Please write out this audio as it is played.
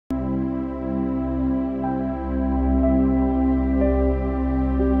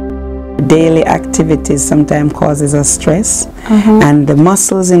daily activities sometimes causes us stress, and the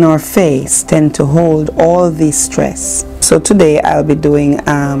muscles in our face tend to hold all this stress. So today I'll be doing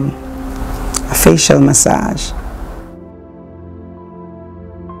a facial massage.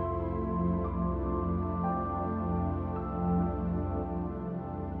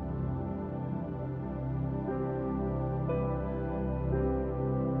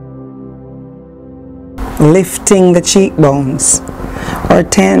 Lifting the cheekbones. Our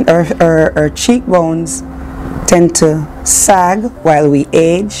cheekbones tend to sag while we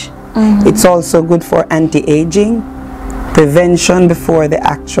age. It's also good for anti-aging, prevention before the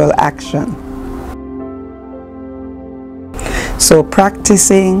actual action. So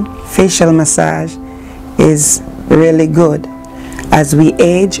practicing facial massage is really good. As we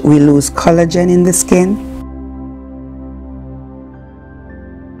age, we lose collagen in the skin,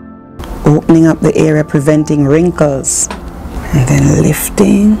 opening up the area, preventing wrinkles, and then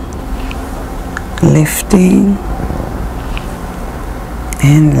lifting, lifting,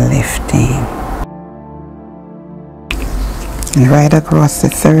 and lifting. And right across the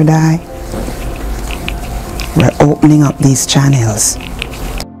third eye, we're opening up these channels.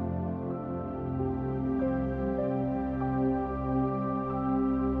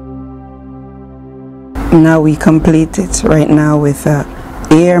 Now we complete it right now with a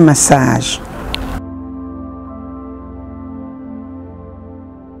ear massage.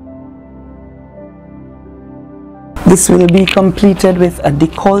 This will be completed with a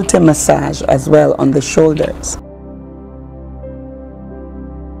décolleté massage as well on the shoulders.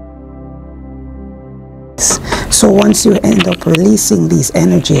 So once you end up releasing these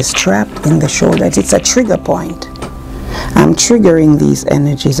energies trapped in the shoulders, it's a trigger point. I'm triggering these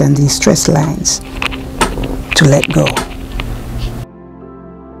energies and these stress lines to let go.